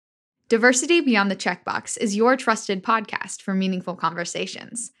Diversity Beyond the Checkbox is your trusted podcast for meaningful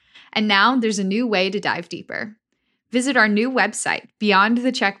conversations. And now there's a new way to dive deeper. Visit our new website,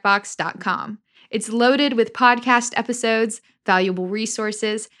 beyondthecheckbox.com. It's loaded with podcast episodes, valuable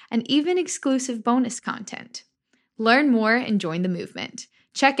resources, and even exclusive bonus content. Learn more and join the movement.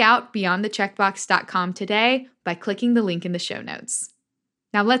 Check out beyondthecheckbox.com today by clicking the link in the show notes.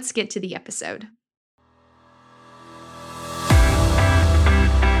 Now let's get to the episode.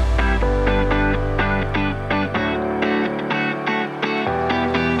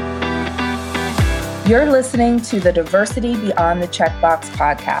 You're listening to the Diversity Beyond the Checkbox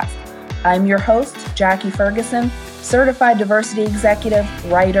podcast. I'm your host, Jackie Ferguson, certified diversity executive,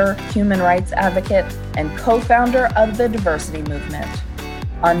 writer, human rights advocate, and co-founder of the diversity movement.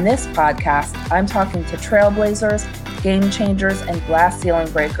 On this podcast, I'm talking to trailblazers, game changers, and glass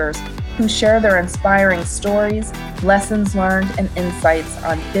ceiling breakers who share their inspiring stories, lessons learned, and insights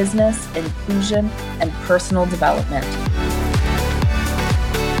on business, inclusion, and personal development.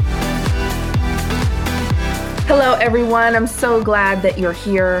 Hello, everyone. I'm so glad that you're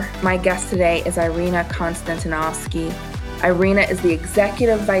here. My guest today is Irina Konstantinovsky. Irina is the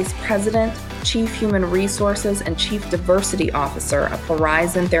Executive Vice President, Chief Human Resources, and Chief Diversity Officer of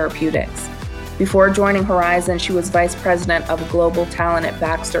Horizon Therapeutics. Before joining Horizon, she was Vice President of Global Talent at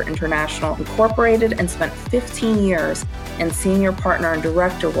Baxter International Incorporated and spent 15 years in Senior Partner and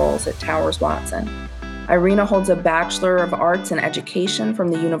Director roles at Towers Watson. Irina holds a Bachelor of Arts in Education from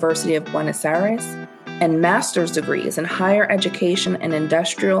the University of Buenos Aires and master's degrees in higher education and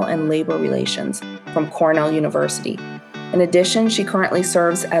industrial and labor relations from Cornell University. In addition, she currently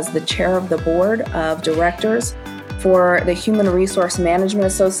serves as the chair of the board of directors for the Human Resource Management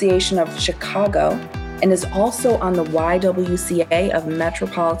Association of Chicago and is also on the YWCA of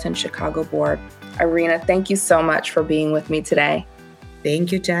Metropolitan Chicago Board. Irina, thank you so much for being with me today.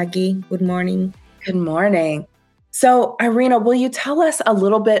 Thank you, Jackie. Good morning. Good morning. So, Irina, will you tell us a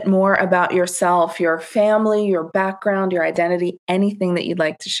little bit more about yourself, your family, your background, your identity, anything that you'd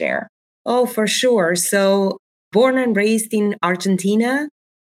like to share? Oh, for sure. So, born and raised in Argentina.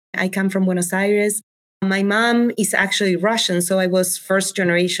 I come from Buenos Aires. My mom is actually Russian, so I was first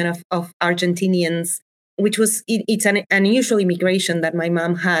generation of Argentinians, which was, it's an unusual immigration that my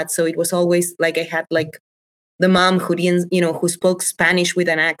mom had. So it was always like I had like the mom who didn't, who spoke Spanish with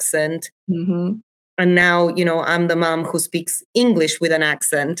an accent. Mm-hmm. And now, I'm the mom who speaks English with an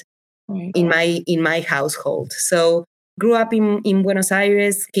accent Right. in my household. So grew up in Buenos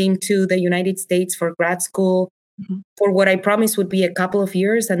Aires, came to the United States for grad school for what I promised would be a couple of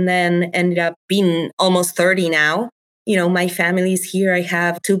years, and then ended up being almost 30 now. My family is here. I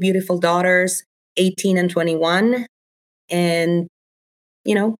have two beautiful daughters, 18 and 21. And,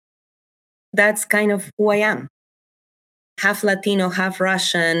 that's kind of who I am. Half Latino, half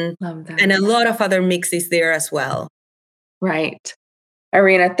Russian, and a lot of other mixes there as well. Right.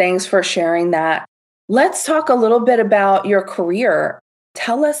 Irina, thanks for sharing that. Let's talk a little bit about your career.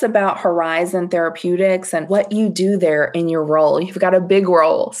 Tell us about Horizon Therapeutics and what you do there in your role. You've got a big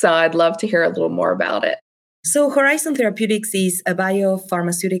role, so I'd love to hear a little more about it. So Horizon Therapeutics is a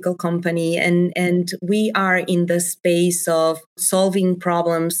biopharmaceutical company, and we are in the space of solving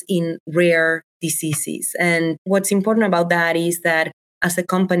problems in rare diseases. And what's important about that is that as a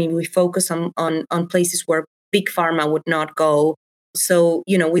company, we focus on places where big pharma would not go. So,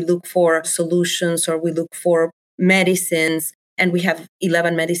 we look for solutions or we look for medicines, and we have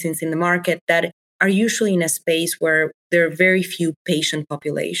 11 medicines in the market that are usually in a space where there are very few patient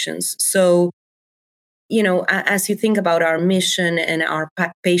populations. So, as you think about our mission and our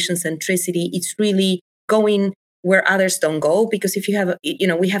patient centricity, it's really going where others don't go, because if you have,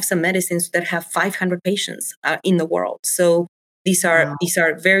 we have some medicines that have 500 patients in the world. So these are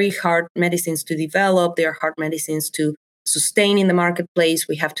very hard medicines to develop. They are hard medicines to sustain in the marketplace.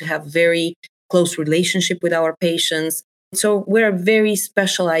 We have to have very close relationship with our patients. So we're a very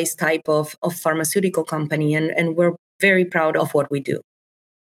specialized type of pharmaceutical company, and we're very proud of what we do.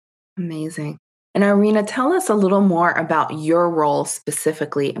 Amazing. And Irina, tell us a little more about your role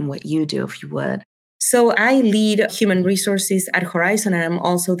specifically and what you do, if you would. So I lead human resources at Horizon, and I'm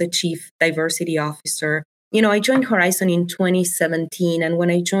also the Chief Diversity Officer. I joined Horizon in 2017, and when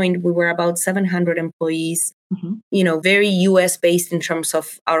I joined, we were about 700 employees, very US-based in terms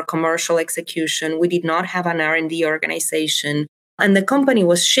of our commercial execution. We did not have an R&D organization, and the company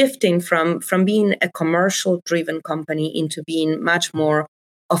was shifting from being a commercial-driven company into being much more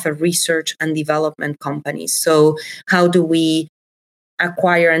of a research and development company. So how do we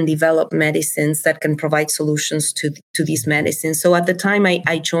acquire and develop medicines that can provide solutions to these medicines. So at the time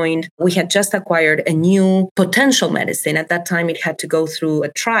I joined, we had just acquired a new potential medicine. At that time, it had to go through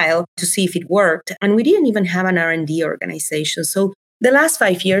a trial to see if it worked. And we didn't even have an R&D organization. So the last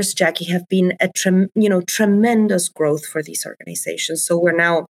 5 years, Jackie, have been a tremendous growth for these organizations. So we're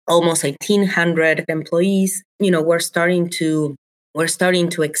now almost 1,800 employees. We're starting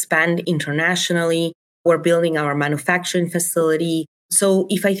to expand internationally. We're building our manufacturing facility. So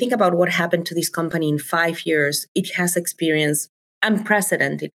if I think about what happened to this company in 5 years, it has experienced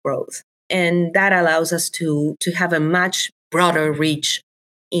unprecedented growth. And that allows us to have a much broader reach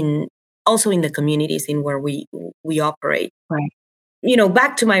also in the communities in where we operate. Right.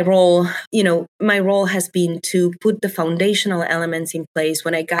 Back to my role, my role has been to put the foundational elements in place.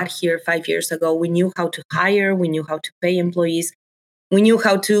 When I got here 5 years ago, we knew how to hire, we knew how to pay employees. We knew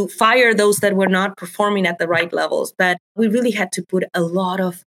how to fire those that were not performing at the right levels, but we really had to put a lot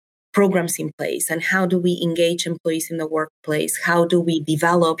of programs in place. And how do we engage employees in the workplace? How do we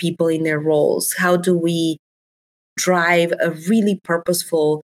develop people in their roles? How do we drive a really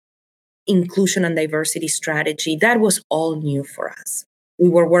purposeful inclusion and diversity strategy? That was all new for us. We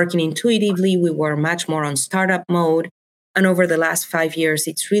were working intuitively. We were much more on startup mode. And over the last 5 years,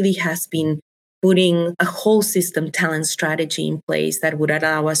 it really has been putting a whole system talent strategy in place that would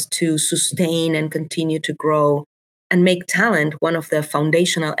allow us to sustain and continue to grow and make talent one of the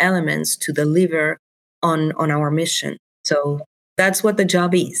foundational elements to deliver on our mission. So that's what the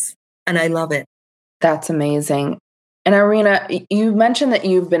job is. And I love it. That's amazing. And Irina, you mentioned that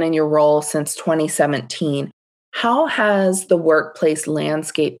you've been in your role since 2017. How has the workplace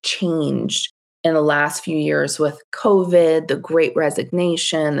landscape changed in the last few years with COVID, the Great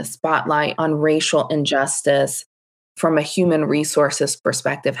Resignation, the spotlight on racial injustice from a human resources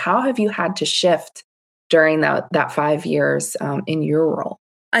perspective? How have you had to shift during that 5 years in your role?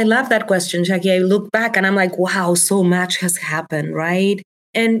 I love that question, Jackie. I look back and I'm like, wow, so much has happened, right?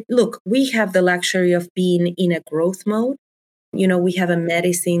 And look, we have the luxury of being in a growth mode. We have a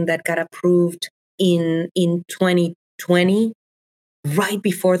medicine that got approved in 2020, right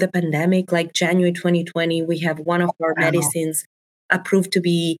before the pandemic, like January 2020, we have one of our medicines approved to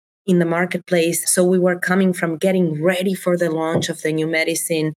be in the marketplace. So we were coming from getting ready for the launch of the new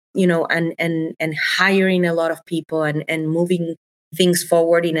medicine, and hiring a lot of people and moving things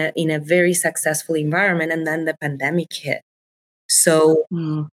forward in a very successful environment. And then the pandemic hit. So,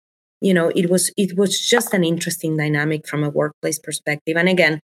 it was just an interesting dynamic from a workplace perspective. And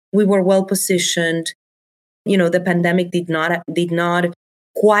again, we were well positioned. The pandemic did not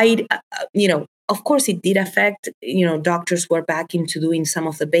quite, of course it did affect, doctors were back into doing some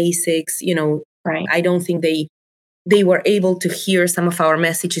of the basics, Right. I don't think they were able to hear some of our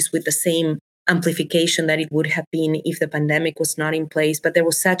messages with the same amplification that it would have been if the pandemic was not in place. But there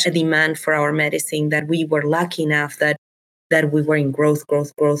was such a demand for our medicine that we were lucky enough that we were in growth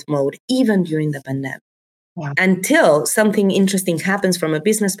mode, even during the pandemic. Wow. Until something interesting happens from a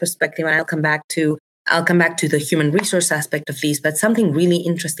business perspective, and I'll come back to the human resource aspect of this, but something really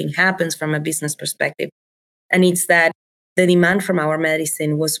interesting happens from a business perspective. And it's that the demand from our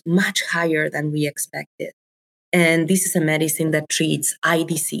medicine was much higher than we expected. And this is a medicine that treats eye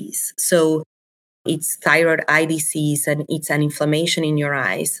disease. So it's thyroid eye disease, and it's an inflammation in your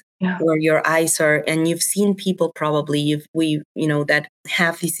eyes. Yeah. Where your eyes are, and you've seen people probably, that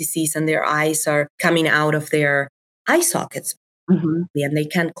have this disease and their eyes are coming out of their eye sockets. Mm-hmm. And they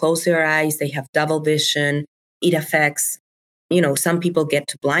can't close their eyes. They have double vision. It affects, some people get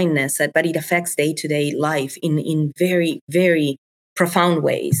to blindness, but it affects day-to-day life in very, very profound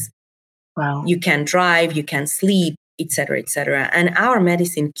ways. Wow. You can't drive, you can't sleep, et cetera, et cetera. And our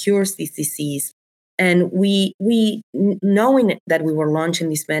medicine cures this disease. And we knowing that we were launching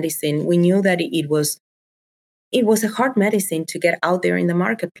this medicine, we knew that it was a hard medicine to get out there in the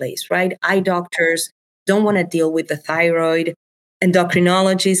marketplace, right? Eye doctors don't want to deal with the thyroid.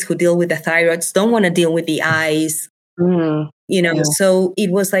 Endocrinologists who deal with the thyroids don't want to deal with the eyes. Yeah. So it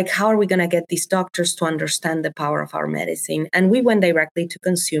was like, how are we going to get these doctors to understand the power of our medicine? And we went directly to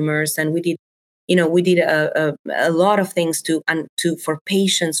consumers, and we did a lot of things for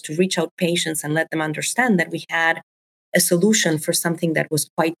patients, to reach out patients and let them understand that we had a solution for something that was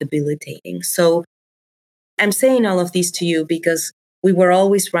quite debilitating. So I'm saying all of this to you because we were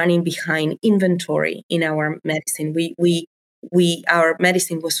always running behind inventory in our medicine. Our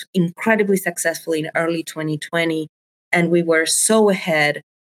medicine was incredibly successful in early 2020, and we were so ahead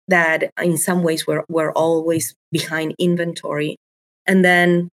that in some ways we're always behind inventory. And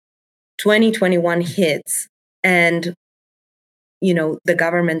then 2021 hits, and the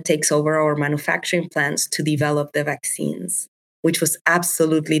government takes over our manufacturing plants to develop the vaccines. which was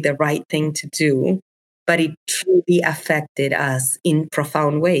absolutely the right thing to do. But it truly affected us in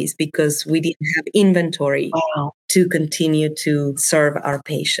profound ways because we didn't have inventory to continue to serve our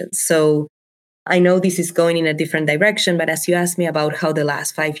patients. So I know this is going in a different direction, but as you asked me about how the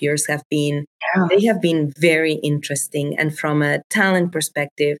last 5 years have been, they have been very interesting. And from a talent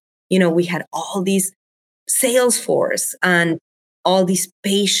perspective, we had all these sales force and all these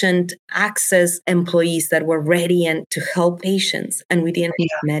patient access employees that were ready and to help patients, and we didn't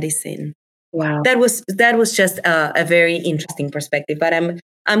have medicine. Wow. That was just a very interesting perspective. But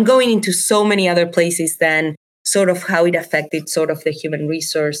I'm going into so many other places than sort of how it affected sort of the human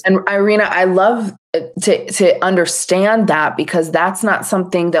resource. And Irina, I love to understand that because that's not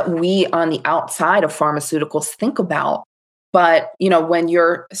something that we on the outside of pharmaceuticals think about. But, when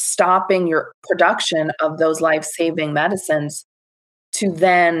you're stopping your production of those life-saving medicines to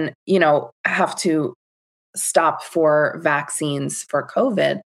then, have to stop for vaccines for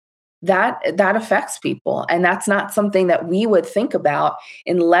COVID, that affects people. And that's not something that we would think about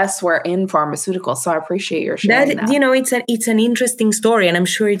unless we're in pharmaceuticals. So I appreciate your sharing that. It's an interesting story. And I'm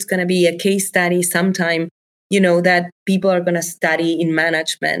sure it's going to be a case study sometime, that people are going to study in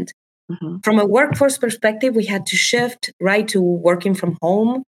management. Mm-hmm. From a workforce perspective, we had to shift right to working from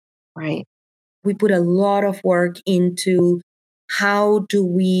home. Right. We put a lot of work into how do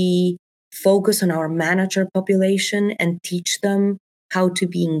we focus on our manager population and teach them how to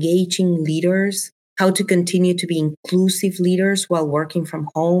be engaging leaders, how to continue to be inclusive leaders while working from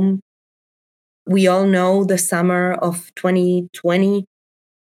home. We all know the summer of 2020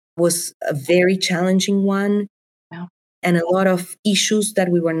 was a very challenging one. Yeah. And a lot of issues that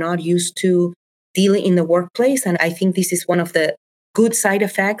we were not used to dealing in the workplace. And I think this is one of the good side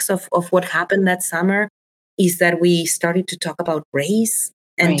effects of what happened that summer is that we started to talk about race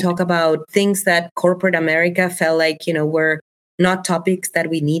and talk about things that corporate America felt like, were not topics that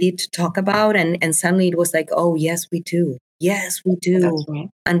we needed to talk about. And suddenly it was like, oh, yes, we do. Yes, we do. That's right.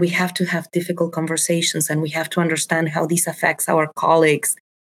 And we have to have difficult conversations and we have to understand how this affects our colleagues.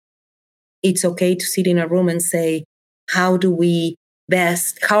 It's okay to sit in a room and say, how are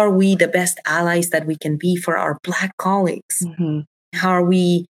we the best allies that we can be for our Black colleagues? Mm-hmm. How are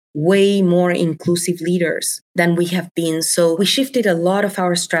we way more inclusive leaders than we have been? So we shifted a lot of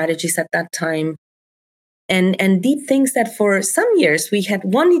our strategies at that time and did things that for some years we had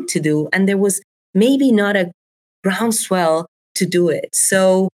wanted to do. And there was maybe not a groundswell to do it.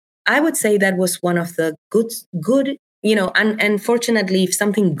 So I would say that was one of the good, and fortunately, if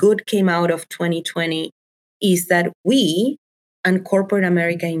something good came out of 2020 is that we and corporate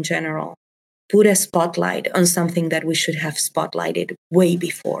America in general put a spotlight on something that we should have spotlighted way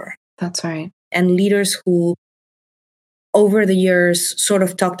before. That's right. And leaders who over the years sort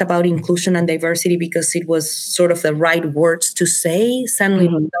of talked about inclusion and diversity because it was sort of the right words to say, suddenly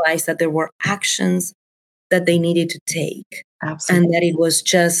realized that there were actions that they needed to take. Absolutely. And that it was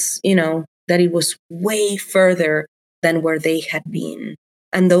just, that it was way further than where they had been.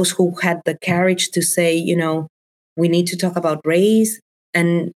 And those who had the courage to say, we need to talk about race.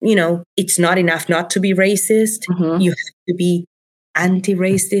 And, it's not enough not to be racist. Mm-hmm. You have to be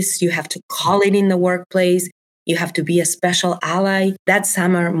anti-racist. You have to call it in the workplace. You have to be a special ally. That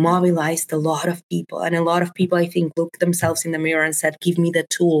summer mobilized a lot of people. And a lot of people, I think, looked themselves in the mirror and said, give me the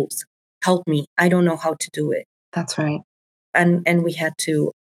tools. Help me. I don't know how to do it. That's right. And we had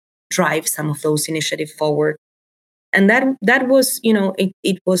to drive some of those initiatives forward. And that was,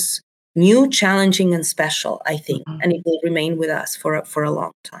 it was new, challenging, and special, I think. Mm-hmm. And it will remain with us for a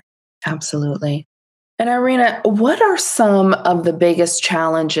long time. Absolutely. And Irina, what are some of the biggest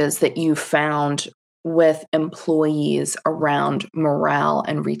challenges that you found with employees around morale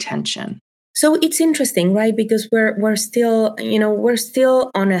and retention? So it's interesting, right? Because we're still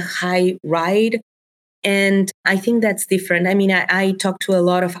on a high ride. And I think that's different. I mean, I talk to a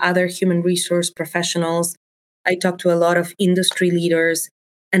lot of other human resource professionals. I talk to a lot of industry leaders,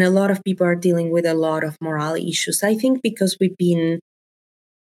 and a lot of people are dealing with a lot of morale issues. I think because we've been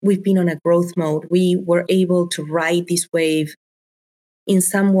on a growth mode, we were able to ride this wave in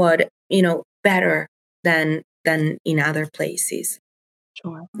somewhat, better than in other places.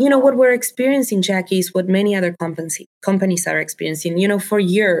 Sure. What we're experiencing, Jackie, is what many other companies are experiencing. For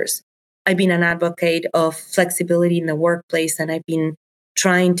years, I've been an advocate of flexibility in the workplace, and I've been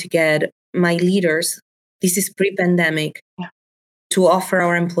trying to get my leaders, this is pre-pandemic, to offer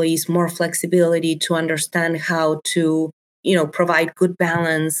our employees more flexibility to understand how to, provide good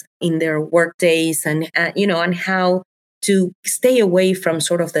balance in their work days and how to stay away from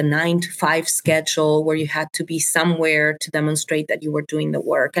sort of the 9-to-5 schedule where you had to be somewhere to demonstrate that you were doing the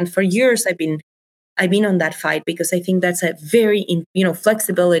work. And for years, I've I've been on that fight because I think that's a very,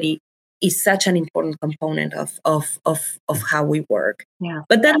 flexibility is such an important component of how we work. Yeah.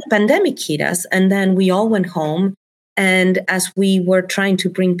 But then the pandemic hit us, and then we all went home. And as we were trying to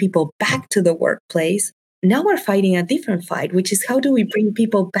bring people back to the workplace, now we're fighting a different fight, which is how do we bring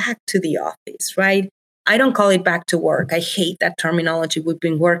people back to the office, right? I don't call it back to work. I hate that terminology. We've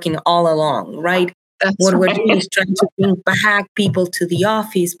been working all along, right? What we're doing is trying to bring back people to the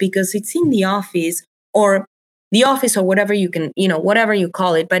office because it's in the office or whatever you can, whatever you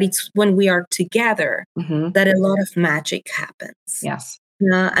call it. But it's when we are together that a lot of magic happens. Yes.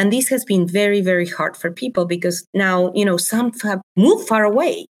 And this has been very, very hard for people because now, some have moved far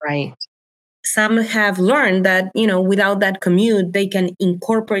away. Right. Some have learned that, without that commute, they can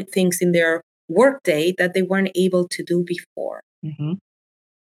incorporate things in their workday that they weren't able to do before.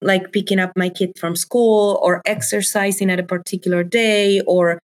 Like picking up my kid from school or exercising at a particular day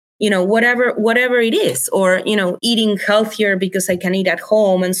or, whatever it is, or, eating healthier because I can eat at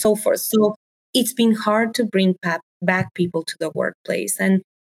home and so forth. So it's been hard to bring back people to the workplace.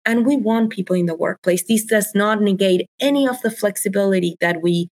 And we want people in the workplace. This does not negate any of the flexibility that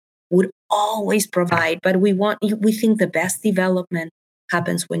we would always provide, but we think the best development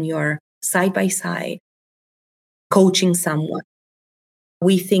happens when you're side by side coaching someone.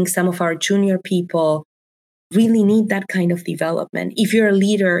 We think some of our junior people really need that kind of development. If you're a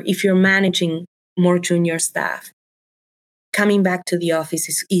leader, if you're managing more junior staff, coming back to the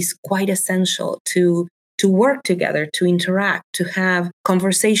office is quite essential to work together, to interact, to have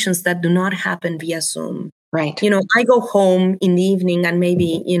conversations that do not happen via Zoom. Right. I go home in the evening and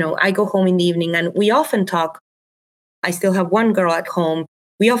and we often talk. I still have one girl at home.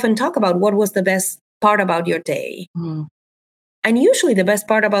 We often talk about what was the best part about your day. And usually the best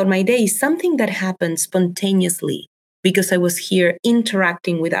part about my day is something that happened spontaneously because I was here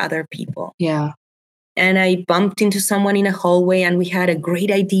interacting with other people. Yeah. And I bumped into someone in a hallway and we had a great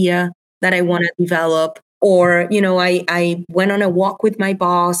idea that I want to develop. Or, I went on a walk with my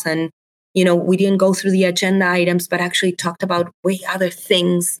boss and, we didn't go through the agenda items, but actually talked about way other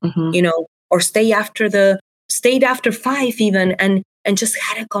things, or stayed after 5 even and just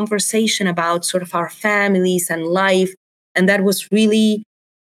had a conversation about sort of our families and life. And that was really,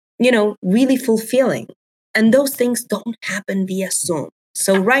 really fulfilling. And those things don't happen via Zoom.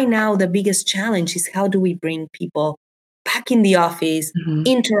 So right now, the biggest challenge is how do we bring people back in the office,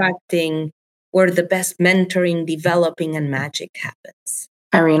 interacting, where the best mentoring, developing, and magic happens.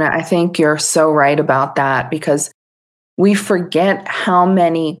 Irina, I think you're so right about that because we forget how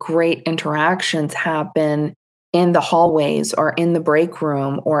many great interactions happen in the hallways or in the break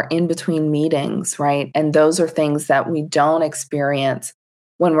room or in between meetings, right? And those are things that we don't experience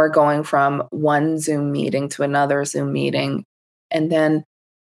when we're going from one Zoom meeting to another Zoom meeting. And then,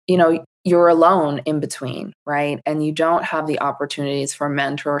 you're alone in between, right? And you don't have the opportunities for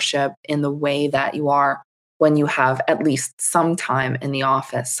mentorship in the way that you are when you have at least some time in the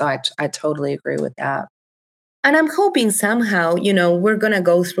office. So I totally agree with that. And I'm hoping somehow, we're going to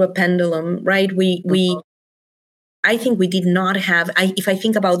go through a pendulum, right? I think we did not have, if I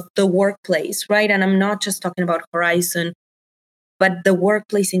think about the workplace, right? And I'm not just talking about Horizon, but the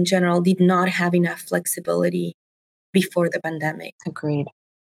workplace in general did not have enough flexibility before the pandemic. Agreed.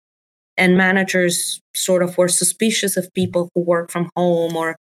 And managers sort of were suspicious of people who work from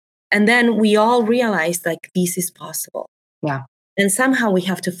home and then we all realized like this is possible. Yeah. And somehow we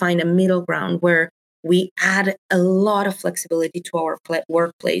have to find a middle ground where we add a lot of flexibility to our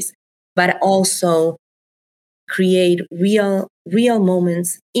workplace, but also create real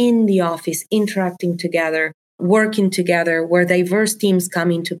moments in the office, interacting together, working together, where diverse teams come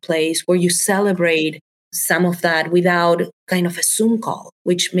into place, where you celebrate some of that without kind of a Zoom call,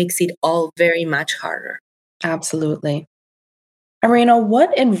 which makes it all very much harder. Absolutely. Irina,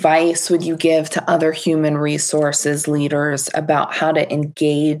 what advice would you give to other human resources leaders about how to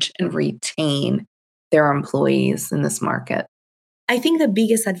engage and retain their employees in this market? I think the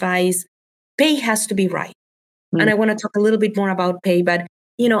biggest advice, pay has to be right. And I want to talk a little bit more about pay, but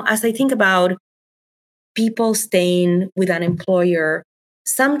as I think about people staying with an employer,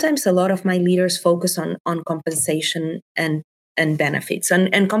 sometimes a lot of my leaders focus on compensation and benefits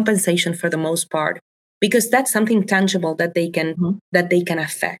and compensation for the most part, because that's something tangible that they can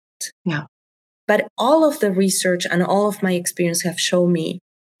affect. Yeah. But all of the research and all of my experience have shown me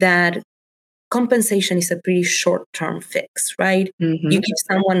that compensation is a pretty short-term fix, right? You give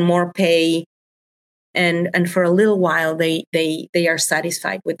someone more pay and for a little while they are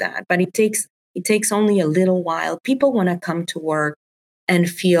satisfied with that. But it takes only a little while. People want to come to work and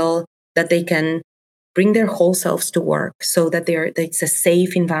feel that they can bring their whole selves to work so that it's a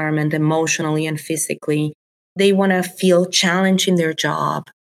safe environment emotionally and physically. They want to feel challenged in their job.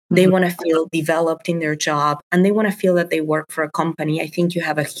 They want to feel developed in their job, and they want to feel that they work for a company. I think you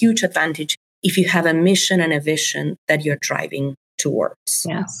have a huge advantage if you have a mission and a vision that you're driving towards.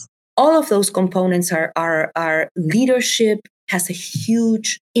 Yes. All of those components are leadership has a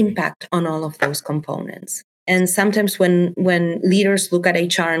huge impact on all of those components. And sometimes when leaders look at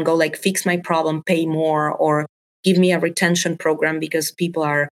HR and go like, fix my problem, pay more, or give me a retention program because people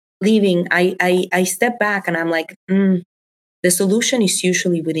are leaving, I step back and I'm like, the solution is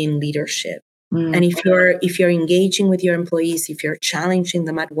usually within leadership. And if you're engaging with your employees, if you're challenging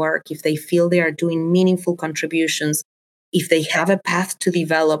them at work, if they feel they are doing meaningful contributions, if they have a path to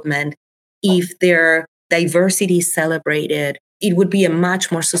development, if their diversity is celebrated, it would be a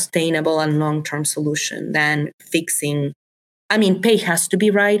much more sustainable and long-term solution than fixing. I mean, pay has to be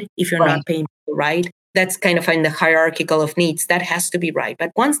right. If you're not paying people right, that's kind of in the hierarchical of needs. That has to be right.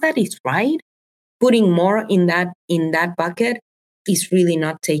 But once that is right, putting more in that bucket is really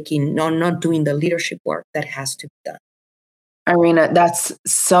not doing the leadership work that has to be done. Irina, that's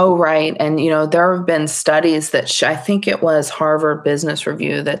so right. And, there have been studies that I think it was Harvard Business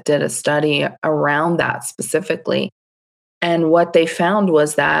Review that did a study around that specifically. And what they found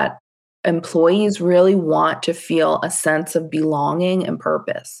was that employees really want to feel a sense of belonging and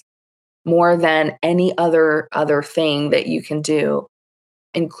purpose more than any other thing that you can do,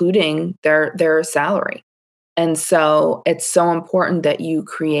 including their salary. And so it's so important that you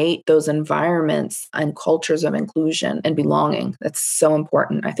create those environments and cultures of inclusion and belonging. That's so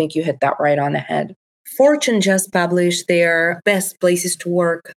important. I think you hit that right on the head. Fortune just published their best places to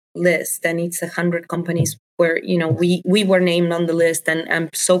work list, and it's 100 companies where we were named on the list, and I'm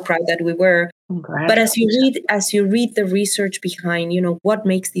so proud that we were. But as you read the research behind, what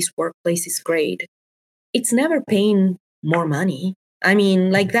makes these workplaces great, it's never paying more money. I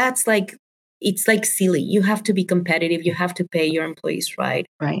mean, it's like silly. You have to be competitive. You have to pay your employees right.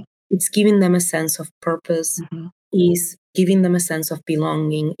 Right. It's giving them a sense of purpose, is giving them a sense of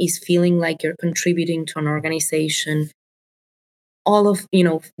belonging, is feeling like you're contributing to an organization. All of,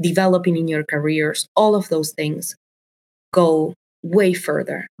 developing in your careers, all of those things go way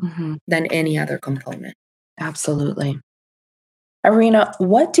further than any other component. Absolutely. Irina,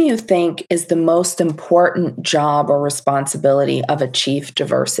 what do you think is the most important job or responsibility of a chief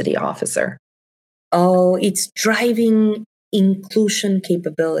diversity officer? Oh, it's driving inclusion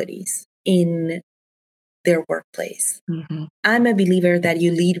capabilities in their workplace. I'm a believer that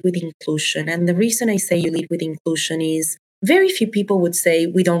you lead with inclusion. And the reason I say you lead with inclusion is very few people would say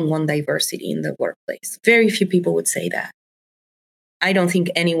we don't want diversity in the workplace. Very few people would say that. I don't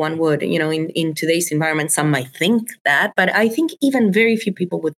think anyone would. In today's environment, some might think that, but I think even very few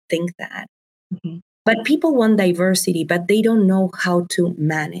people would think that. But people want diversity, but they don't know how to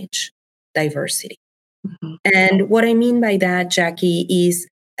manage diversity. And what I mean by that, Jackie, is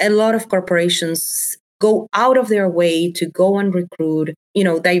a lot of corporations go out of their way to go and recruit,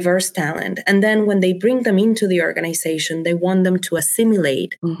 diverse talent. And then when they bring them into the organization, they want them to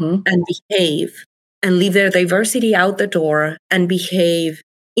assimilate and behave and leave their diversity out the door and behave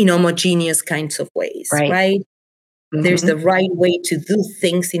in homogeneous kinds of ways, right? There's the right way to do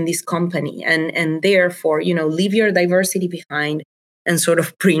things in this company. And therefore, leave your diversity behind and sort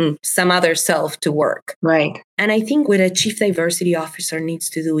of bring some other self to work. Right. And I think what a chief diversity officer needs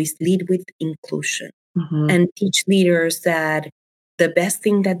to do is lead with inclusion and teach leaders that the best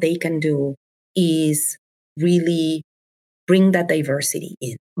thing that they can do is really bring that diversity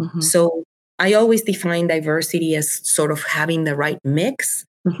in. So I always define diversity as sort of having the right mix,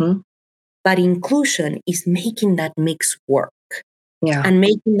 but inclusion is making that mix work. Yeah. And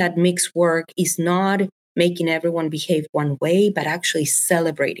making that mix work is not making everyone behave one way, but actually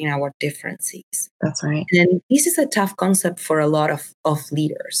celebrating our differences. That's right. And this is a tough concept for a lot of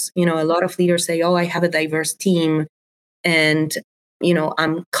leaders. A lot of leaders say, oh, I have a diverse team and,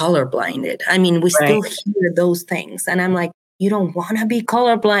 I'm colorblinded. I mean, we still hear those things. And I'm like, you don't want to be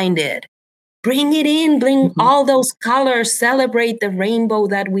colorblinded. Bring it in, bring all those colors, celebrate the rainbow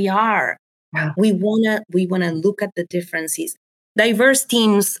that we are. Yeah. We wanna look at the differences. Diverse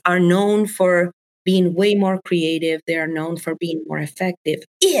teams are known for being way more creative. They are known for being more effective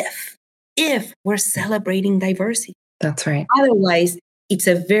if we're celebrating diversity. That's right. Otherwise, it's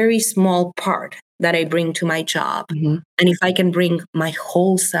a very small part that I bring to my job. And if I can bring my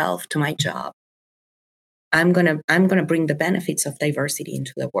whole self to my job, I'm gonna bring the benefits of diversity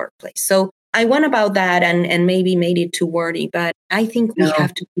into the workplace. So I went about that and maybe made it too wordy, but I think we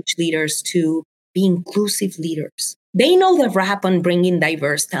have to teach leaders to be inclusive leaders. They know the rap on bringing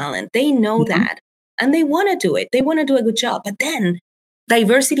diverse talent. They know that. and they want to do it. They want to do a good job. But then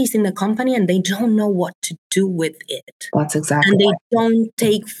diversity is in the company and they don't know what to do with it. That's exactly And they right. don't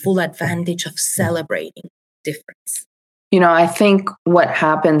take full advantage of celebrating difference. I think what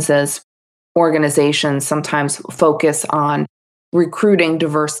happens is organizations sometimes focus on recruiting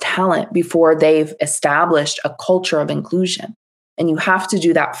diverse talent before they've established a culture of inclusion. And you have to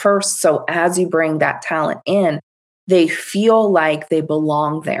do that first. So as you bring that talent in, they feel like they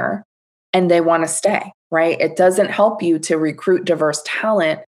belong there and they want to stay, right? It doesn't help you to recruit diverse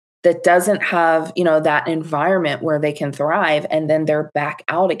talent that doesn't have, that environment where they can thrive and then they're back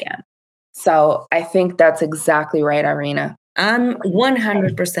out again. So I think that's exactly right, Irina. I'm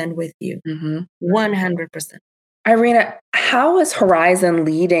 100% with you. 100%. Irina, how is Horizon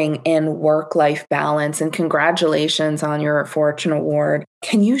leading in work-life balance? And congratulations on your Fortune Award.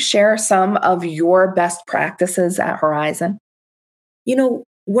 Can you share some of your best practices at Horizon?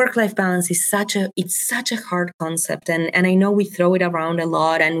 Work-life balance is such a hard concept. And I know we throw it around a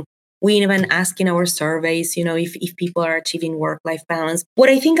lot. And we even ask in our surveys, if people are achieving work-life balance. What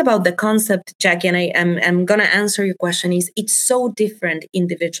I think about the concept, Jackie, and I'm going to answer your question, is it's so different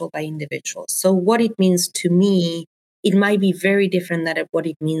individual by individual. So what it means to me, it might be very different than what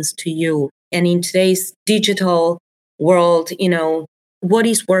it means to you. And in today's digital world, what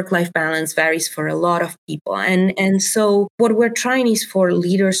is work-life balance varies for a lot of people. And so what we're trying is for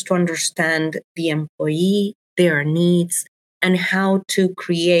leaders to understand the employee, their needs, and how to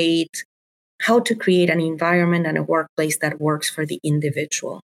create an environment and a workplace that works for the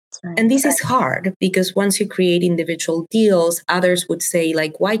individual. Right. And this is hard because once you create individual deals, others would say,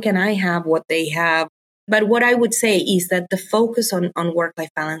 like, why can I have what they have? But what I would say is that the focus on work-life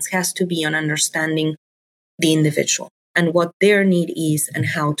balance has to be on understanding the individual and what their need is and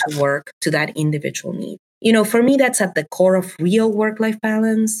how to work to that individual need. For me, that's at the core of real work-life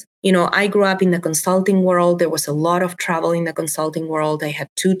balance. I grew up in the consulting world. There was a lot of travel in the consulting world. I had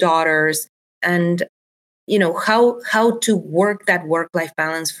 2 daughters. And, how to work that work-life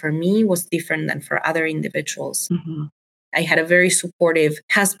balance for me was different than for other individuals. I had a very supportive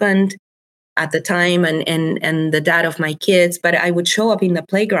husband at the time and the dad of my kids, but I would show up in the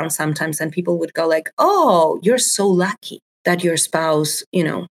playground sometimes and people would go like, oh, you're so lucky that your spouse,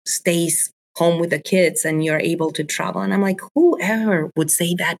 stays home with the kids and you're able to travel. And I'm like, whoever would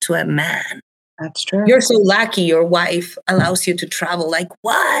say that to a man? That's true. You're so lucky your wife allows you to travel. Like,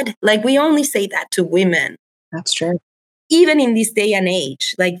 what? Like, we only say that to women. That's true. Even in this day and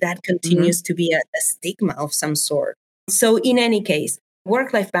age, like that continues to be a stigma of some sort. So in any case,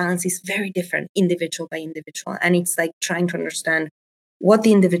 work-life balance is very different, individual by individual. And it's like trying to understand what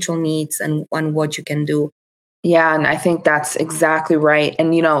the individual needs and what you can do. Yeah, and I think that's exactly right.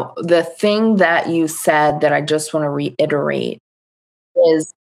 And, the thing that you said that I just want to reiterate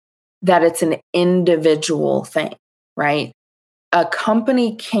is that it's an individual thing, right? A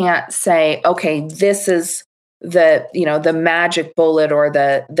company can't say, okay, this is the magic bullet or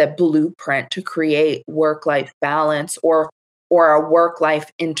the blueprint to create work-life balance or a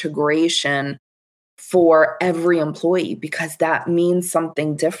work-life integration for every employee, because that means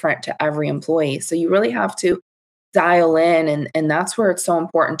something different to every employee. So you really have to dial in. And that's where it's so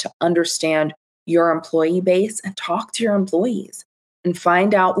important to understand your employee base and talk to your employees and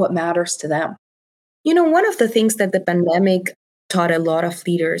find out what matters to them. One of the things that the pandemic taught a lot of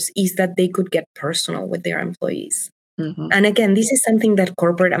leaders is that they could get personal with their employees. And again, this is something that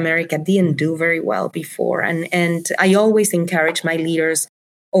corporate America didn't do very well before. And I always encourage my leaders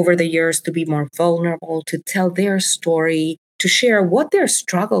over the years to be more vulnerable, to tell their story, to share what their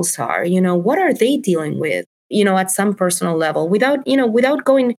struggles are. What are they dealing with, at some personal level without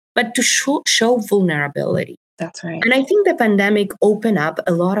going, but to show vulnerability. That's right. And I think the pandemic opened up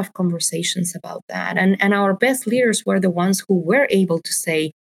a lot of conversations about that. And our best leaders were the ones who were able to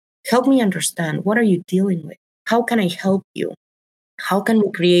say, help me understand, what are you dealing with? How can I help you? How can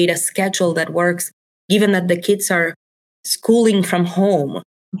we create a schedule that works, given that the kids are schooling from home?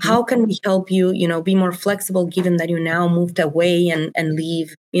 How can we help you, be more flexible, given that you now moved away and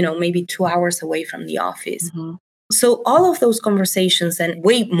leave, maybe 2 hours away from the office? So all of those conversations, and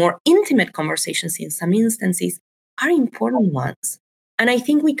way more intimate conversations in some instances, are important ones. And I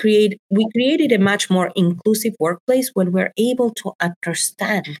think we created a much more inclusive workplace when we're able to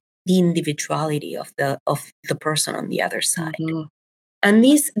understand the individuality of the person on the other side. And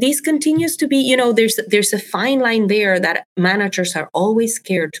this continues to be, there's a fine line there that managers are always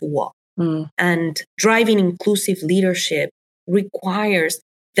scared to walk. And driving inclusive leadership requires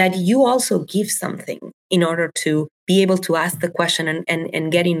that you also give something in order to be able to ask the question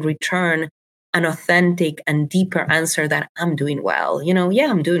and get in return an authentic and deeper answer that I'm doing well. Yeah,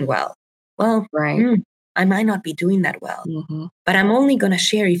 I'm doing well. well, Right. I might not be doing that well, but I'm only going to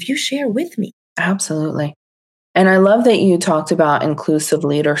share if you share with me. Absolutely. And I love that you talked about inclusive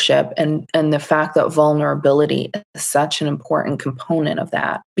leadership and the fact that vulnerability is such an important component of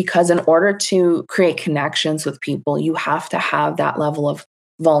that. Because in order to create connections with people, you have to have that level of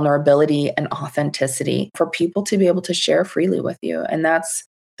vulnerability and authenticity for people to be able to share freely with you. And that's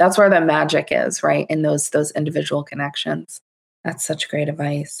where the magic is, right? In those individual connections. That's such great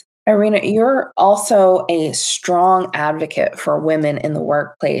advice. Irina, you're also a strong advocate for women in the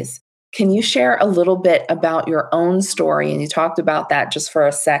workplace. Can you share a little bit about your own story? And you talked about that just for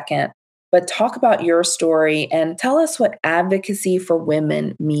a second, but talk about your story and tell us what advocacy for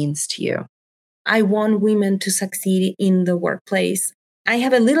women means to you. I want women to succeed in the workplace. I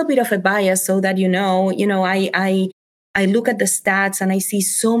have a little bit of a bias so that I look at the stats and I see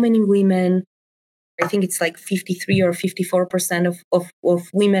so many women. I think it's like 53 or 54% of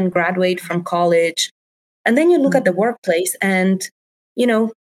women graduate from college. And then you look at the workplace and,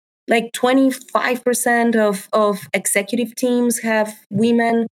 like 25% of executive teams have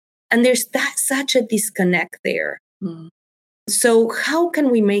women. And there's such a disconnect there. So how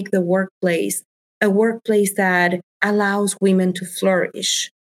can we make the workplace a workplace that allows women to flourish?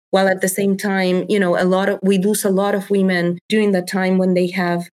 While at the same time, we lose a lot of women during the time when they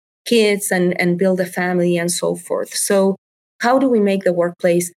have kids and build a family and so forth. So how do we make the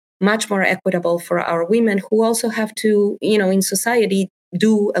workplace much more equitable for our women who also have to, in society,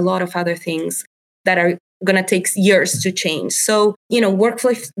 do a lot of other things that are going to take years to change. So,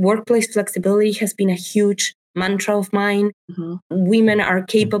 workplace flexibility has been a huge mantra of mine. Women are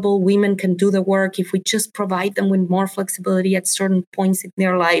capable. Women can do the work. If we just provide them with more flexibility at certain points in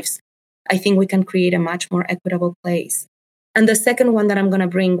their lives, I think we can create a much more equitable place. And the second one that I'm going to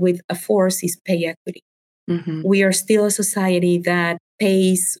bring with a force is pay equity. We are still a society that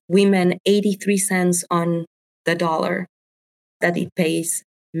pays women 83 cents on the dollar that it pays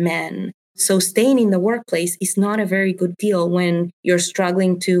men. So staying in the workplace is not a very good deal when you're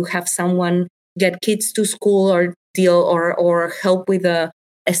struggling to have someone get kids to school or deal or help with a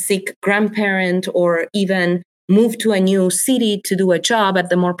sick grandparent or even move to a new city to do a job at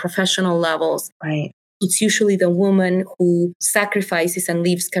the more professional levels. Right. It's usually the woman who sacrifices and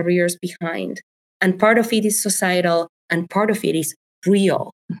leaves careers behind. And part of it is societal and part of it is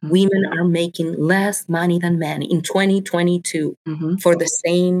real. Women are making less money than men in 2022 for the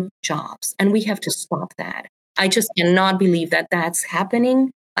same jobs. And we have to stop that. I just cannot believe that that's happening.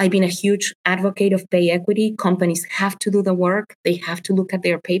 I've been a huge advocate of pay equity. Companies have to do the work. They have to look at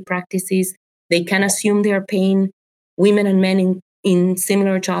their pay practices. They can assume they're paying women and men in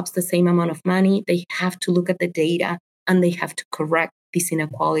similar jobs the same amount of money. They have to look at the data and they have to correct these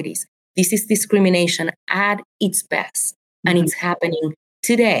inequalities. This is discrimination at its best. And it's happening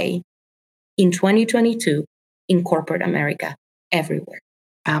today in 2022 in corporate America everywhere.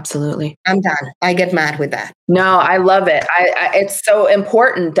 Absolutely. I'm done. I get mad with that. No, I love it. It's so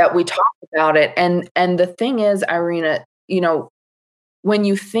important that we talk about it. And the thing is, Irina, when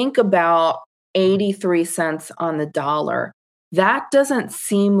you think about 83 cents on the dollar, that doesn't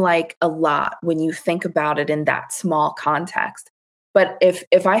seem like a lot when you think about it in that small context. But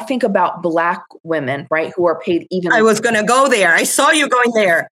if I think about Black women, right, who are paid even... I was going to go there. I saw you going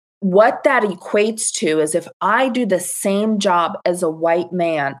there. What that equates to is if I do the same job as a white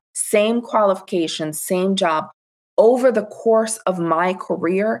man, same qualifications, same job, over the course of my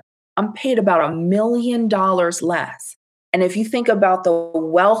career, I'm paid about $1 million less. And if you think about the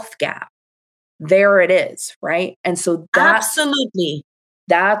wealth gap, there it is, right? And so absolutely.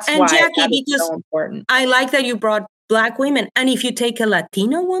 That's and why Jackie, because so important. I like that you brought Black women. And if you take a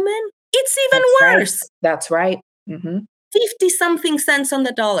Latino woman, it's even worse. Right. That's right. 50-something cents on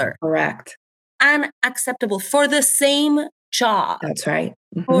the dollar. Correct. Unacceptable for the same job. That's right.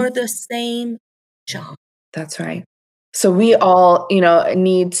 For the same job. That's right. So we all,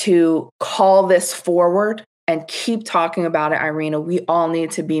 need to call this forward and keep talking about it, Irina. We all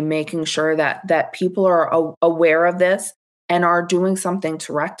need to be making sure that people are aware of this and are doing something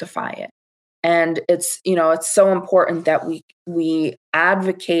to rectify it. And it's so important that we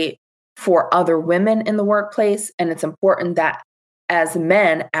advocate for other women in the workplace. And it's important that as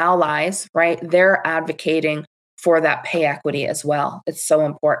men, allies, right, they're advocating for that pay equity as well. It's so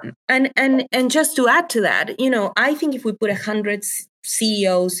important. And just to add to that, I think if we put 100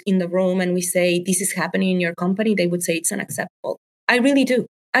 CEOs in the room and we say, this is happening in your company, they would say it's unacceptable. I really do.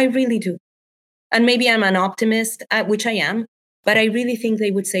 I really do. And maybe I'm an optimist, which I am, but I really think they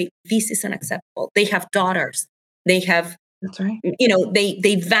would say, this is unacceptable. They have daughters. They have, that's right.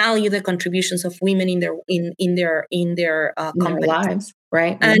 They value the contributions of women in their companies. Lives.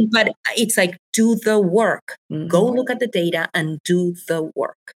 right? But it's like, do the work. Mm-hmm. Go look at the data and do the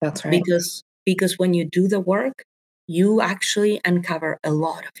work. That's right. Because when you do the work, you actually uncover a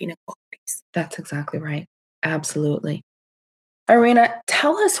lot of inequalities. That's exactly right. Absolutely. Irina,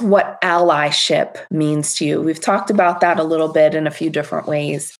 tell us what allyship means to you. We've talked about that a little bit in a few different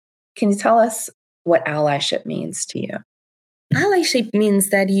ways. Can you tell us what allyship means to you? Allyship means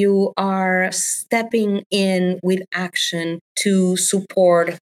that you are stepping in with action to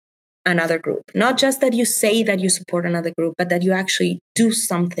support another group. Not just that you say that you support another group, but that you actually do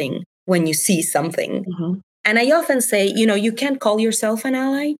something when you see something. Mm-hmm. And I often say, you can't call yourself an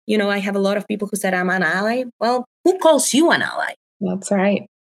ally. I have a lot of people who said I'm an ally. Well, who calls you an ally? That's right.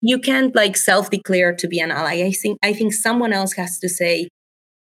 You can't self-declare to be an ally. I think someone else has to say,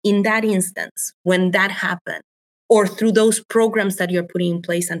 in that instance, when that happened, or through those programs that you're putting in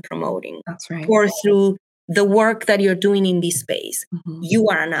place and promoting, that's right, or through the work that you're doing in this space, mm-hmm. you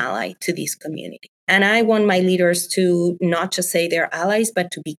are an ally to this community. And I want my leaders to not just say they're allies,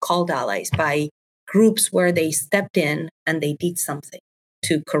 but to be called allies by groups where they stepped in and they did something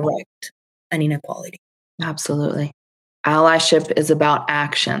to correct an inequality. Absolutely. Allyship is about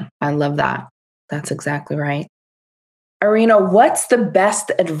action. I love that. That's exactly right. Irina, what's the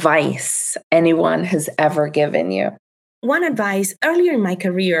best advice anyone has ever given you? One advice earlier in my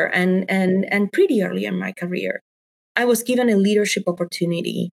career and pretty early in my career, I was given a leadership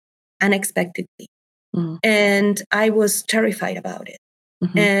opportunity unexpectedly. Mm-hmm. And I was terrified about it.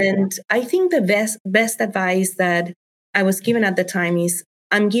 Mm-hmm. And I think the best advice that I was given at the time is,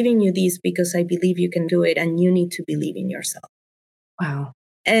 I'm giving you this because I believe you can do it and you need to believe in yourself. Wow.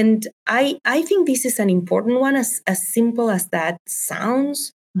 And I think this is an important one, as simple as that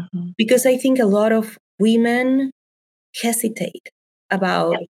sounds, mm-hmm. because I think a lot of women hesitate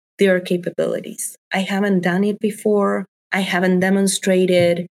about their capabilities. I haven't done it before. I haven't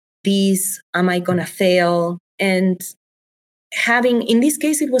demonstrated this. Am I going to fail? And in this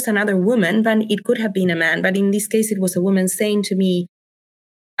case, it was another woman, but it could have been a man. But in this case, it was a woman saying to me,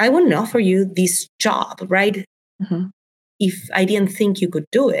 I wouldn't offer you this job, right? Mm-hmm. If I didn't think you could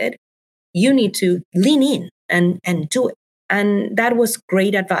do it. You need to lean in and do it. And that was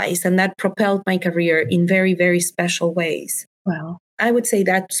great advice. And that propelled my career in very, very special ways. Wow. I would say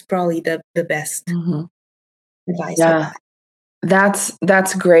that's probably the best mm-hmm. advice. Yeah.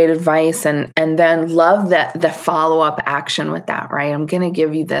 That's great advice. And then love the follow-up action with that, right? I'm going to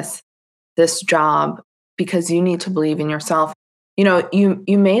give you this job because you need to believe in yourself. You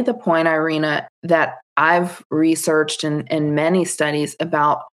made the point, Irina, that I've researched in many studies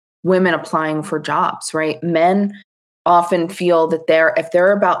about women applying for jobs, right? Men often feel that if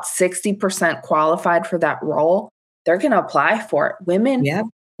they're about 60% qualified for that role, they're going to apply for it. Women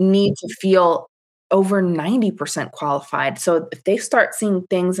need to feel over 90% qualified. So if they start seeing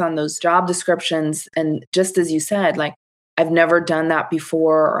things on those job descriptions, and just as you said, like, I've never done that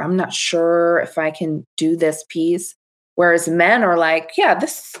before, or I'm not sure if I can do this piece. Whereas men are like, yeah,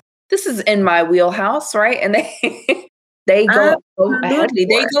 this is in my wheelhouse, right? And they go ahead.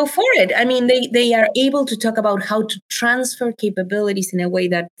 They go for it. I mean, they are able to talk about how to transfer capabilities in a way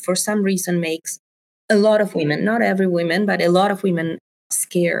that for some reason makes a lot of women, not every woman, but a lot of women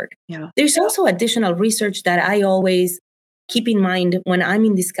scared. Yeah. There's also additional research that I always keep in mind when I'm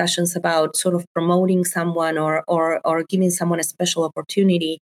in discussions about sort of promoting someone or giving someone a special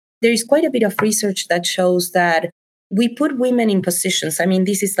opportunity. There is quite a bit of research that shows that we put women in positions. I mean,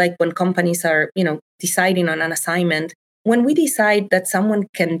 this is like when companies are, deciding on an assignment. When we decide that someone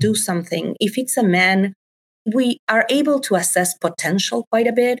can do something, if it's a man, we are able to assess potential quite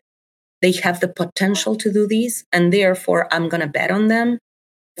a bit. They have the potential to do this, and therefore I'm going to bet on them.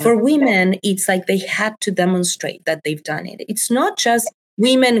 For women, it's like they had to demonstrate that they've done it. It's not just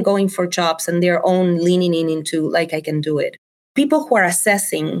women going for jobs and their own leaning into, like, I can do it. People who are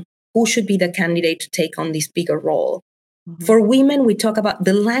assessing who should be the candidate to take on this bigger role. Mm-hmm. For women, we talk about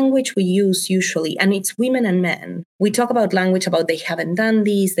the language we use usually, and it's women and men. We talk about language about they haven't done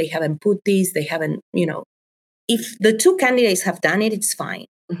this, they haven't put this, they haven't, if the two candidates have done it, it's fine.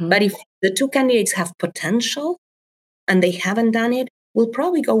 Mm-hmm. But if the two candidates have potential and they haven't done it, we'll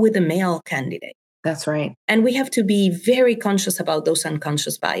probably go with the male candidate. That's right. And we have to be very conscious about those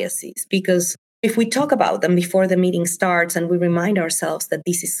unconscious biases, because if we talk about them before the meeting starts and we remind ourselves that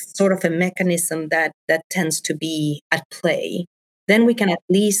this is sort of a mechanism that tends to be at play, then we can at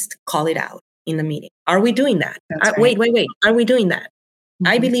least call it out in the meeting. Are we doing that? Right. Wait. Are we doing that? Mm-hmm.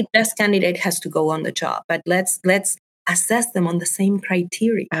 I believe best candidate has to go on the job, but let's assess them on the same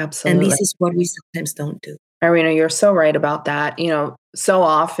criteria. Absolutely. And this is what we sometimes don't do. Irina, you're so right about that. So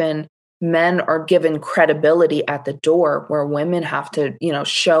often men are given credibility at the door where women have to,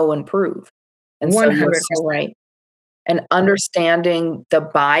 show and prove. And 100%. so you're so right. And understanding the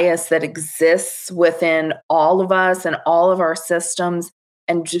bias that exists within all of us and all of our systems,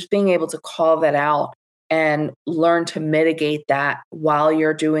 and just being able to call that out and learn to mitigate that while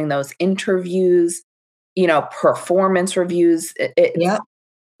you're doing those interviews, performance reviews. It's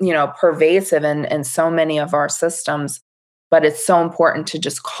pervasive in so many of our systems, but it's so important to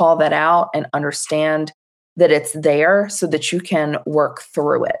just call that out and understand that it's there so that you can work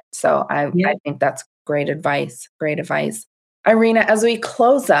through it. So I think that's great advice. Great advice. Irina, as we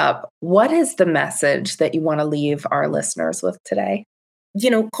close up, what is the message that you want to leave our listeners with today?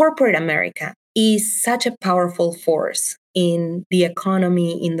 Corporate America is such a powerful force in the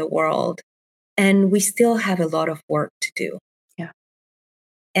economy, in the world, and we still have a lot of work to do. Yeah.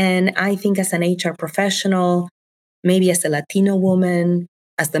 And I think as an HR professional, maybe as a Latino woman,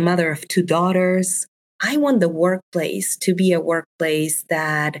 as the mother of 2 daughters, I want the workplace to be a workplace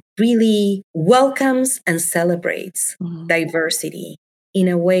that really welcomes and celebrates diversity in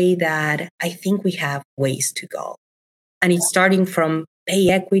a way that I think we have ways to go. And it's starting from pay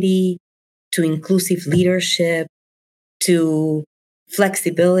equity to inclusive leadership to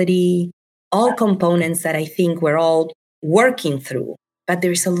flexibility, all components that I think we're all working through. But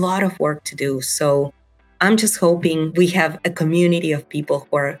there's a lot of work to do. So I'm just hoping we have a community of people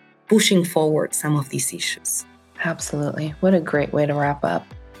who are pushing forward some of these issues. Absolutely. What a great way to wrap up.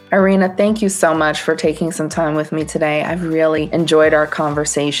 Irina, thank you so much for taking some time with me today. I've really enjoyed our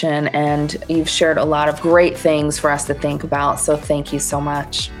conversation, and you've shared a lot of great things for us to think about. So thank you so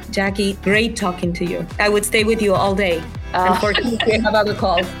much. Jackie, great talking to you. I would stay with you all day. Unfortunately, I have other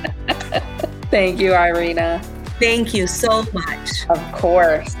calls. Thank you, Irina. Thank you so much. Of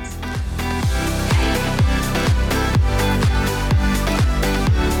course.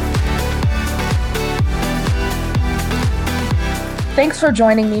 Thanks for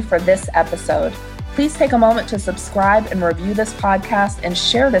joining me for this episode. Please take a moment to subscribe and review this podcast and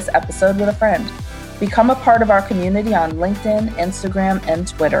share this episode with a friend. Become a part of our community on LinkedIn, Instagram, and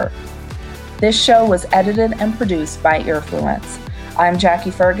Twitter. This show was edited and produced by Earfluence. I'm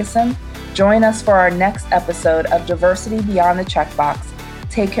Jackie Ferguson. Join us for our next episode of Diversity Beyond the Checkbox.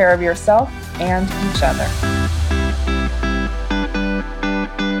 Take care of yourself and each other.